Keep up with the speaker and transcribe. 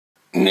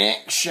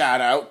Next shout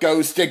out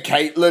goes to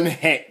Caitlin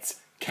Hitt.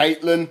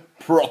 Caitlin,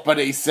 proper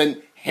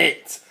decent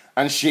Hitt.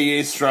 And she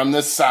is from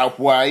the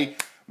Southway.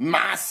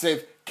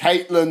 Massive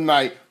Caitlin,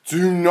 mate.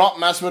 Do not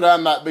mess with her,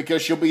 mate,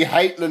 because she'll be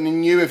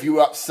hatelining you if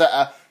you upset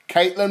her.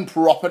 Caitlin,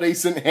 proper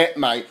decent Hitt,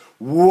 mate.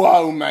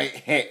 Whoa, mate,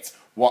 Hitt.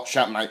 Watch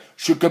out, mate.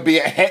 She could be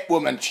a hit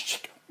woman.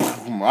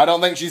 I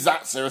don't think she's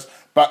that serious,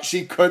 but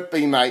she could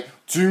be, mate.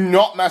 Do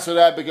not mess with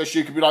her because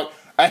she could be like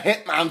a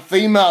Hitman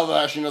female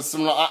version or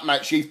something like that,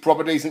 mate. She's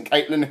proper decent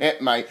Caitlin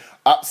Hitt, mate.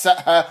 Upset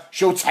her,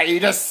 she'll tell you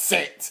to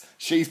sit.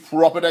 She's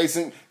proper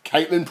decent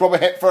Caitlin, proper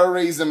Hitt for a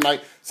reason,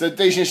 mate. So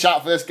decent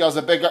shout for this girl's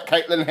a big up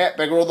Caitlin Hitt,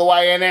 bigger all the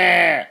way in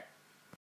here.